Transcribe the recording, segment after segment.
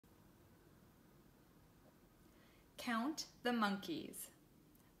Count the Monkeys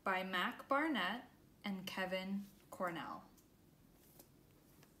by Mac Barnett and Kevin Cornell.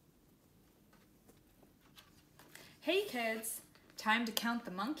 Hey kids, time to count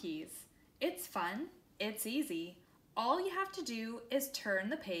the monkeys. It's fun, it's easy. All you have to do is turn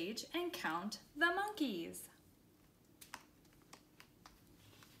the page and count the monkeys.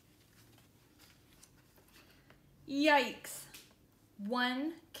 Yikes!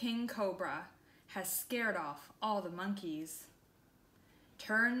 One king cobra has scared off all the monkeys.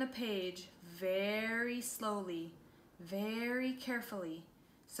 Turn the page very slowly, very carefully,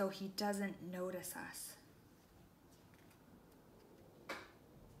 so he doesn't notice us.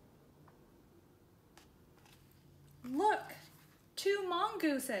 Look, 2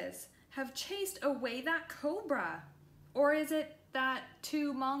 mongooses have chased away that cobra. Or is it that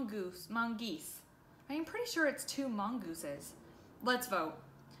 2 mongoose? I'm pretty sure it's 2 mongooses. Let's vote.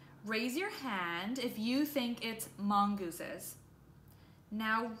 Raise your hand if you think it's mongooses.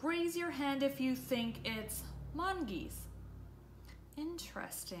 Now raise your hand if you think it's mongoose.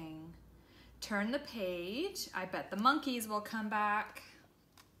 Interesting. Turn the page. I bet the monkeys will come back.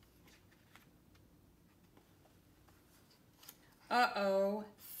 Uh-oh,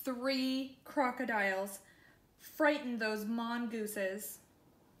 3 crocodiles frightened those mongooses.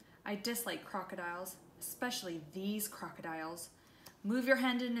 I dislike crocodiles, especially these crocodiles. Move your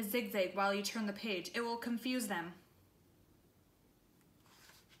hand in a zigzag while you turn the page. It will confuse them.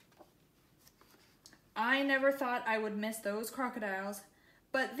 I never thought I would miss those crocodiles,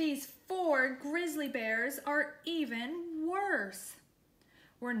 but these 4 grizzly bears are even worse.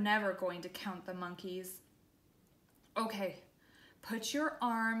 We're never going to count the monkeys. Okay, put your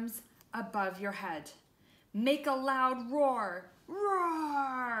arms above your head. Make a loud roar.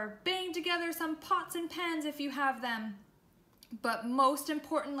 Roar! Bang together some pots and pans if you have them. But most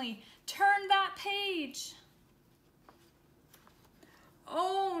importantly, turn that page.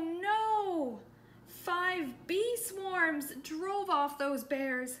 Oh no! 5 bee swarms drove off those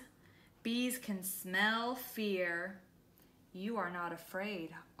bears. Bees can smell fear. You are not afraid,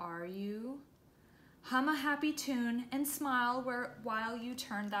 are you? Hum a happy tune and smile while you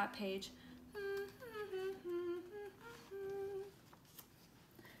turn that page.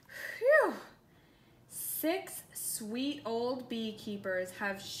 Phew! 6 sweet old beekeepers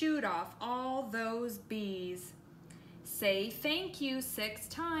have shooed off all those bees. Say thank you 6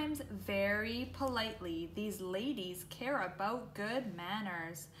 times very politely. These ladies care about good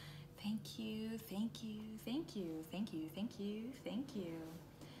manners. Thank you, thank you, thank you, thank you, thank you, thank you.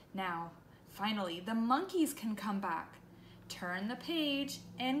 Now, finally, the monkeys can come back. Turn the page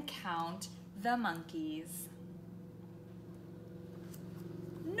and count the monkeys.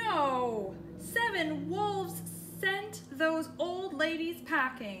 No! 7 wolves sent those old ladies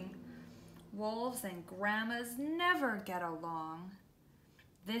packing. Wolves and grandmas never get along.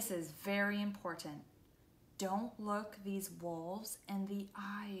 This is very important. Don't look these wolves in the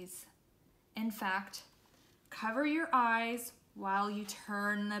eyes. In fact, cover your eyes while you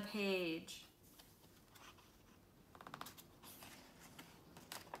turn the page.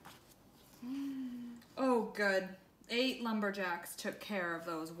 Oh, good. 8 lumberjacks took care of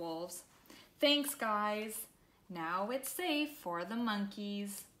those wolves. Thanks, guys. Now it's safe for the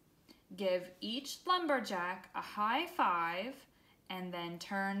monkeys. Give each lumberjack a high five and then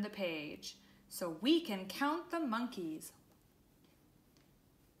turn the page so we can count the monkeys.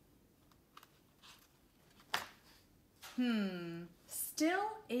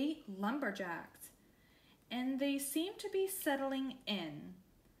 Still 8 lumberjacks, and they seem to be settling in.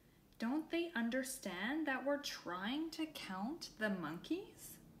 Don't they understand that we're trying to count the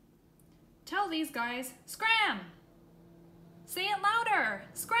monkeys? Tell these guys, scram! Say it louder,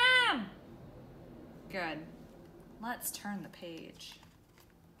 scram! Good. Let's turn the page.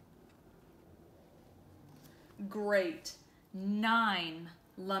 Great. 9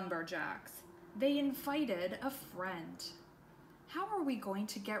 lumberjacks. They invited a friend. How are we going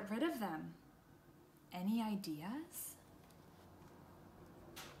to get rid of them? Any ideas?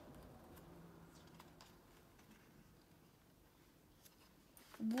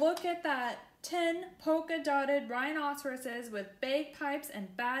 Look at that. 10 polka-dotted rhinoceroses with bagpipes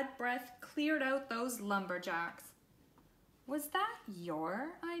and bad breath cleared out those lumberjacks. Was that your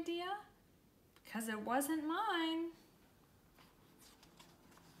idea? Because it wasn't mine.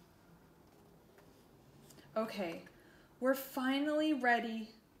 Okay, we're finally ready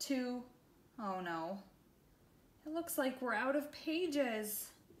to... Oh no. It looks like we're out of pages.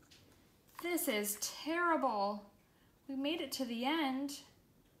 This is terrible. We made it to the end,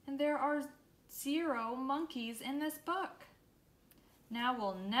 and there are 0 monkeys in this book. Now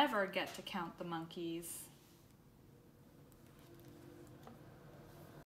we'll never get to count the monkeys.